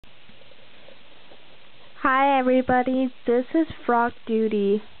Hi everybody, this is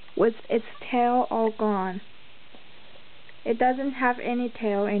Frogdudy with its tail all gone. It doesn't have any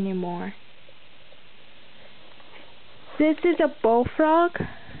tail anymore. This is a bullfrog.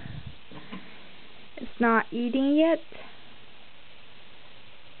 It's not eating yet,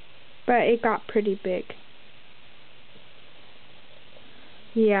 but it got pretty big.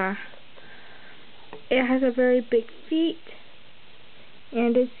 Yeah. It has a very big feet,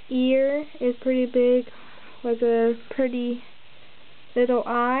 and its ear is pretty big with a pretty little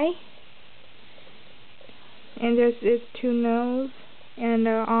eye. And there's its two nose and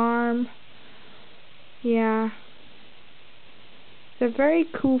an arm. Yeah. It's a very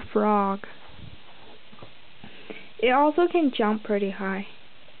cool frog. It also can jump pretty high.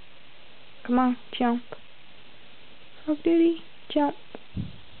 Come on, jump. Frogdudy, jump.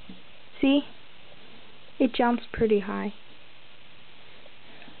 See? It jumps pretty high.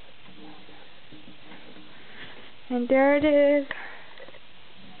 And there it is.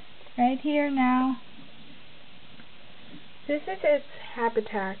 Right here now. This is its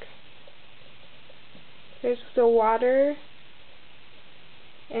habitat. There's the water.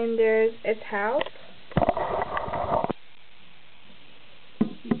 And there's its house.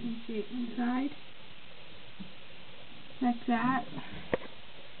 You can see it inside. Like that.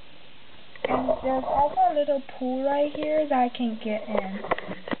 And there's also a little pool right here that I can get in.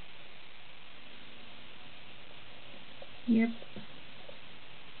 Yep.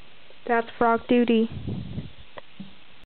 That's Frogdudy.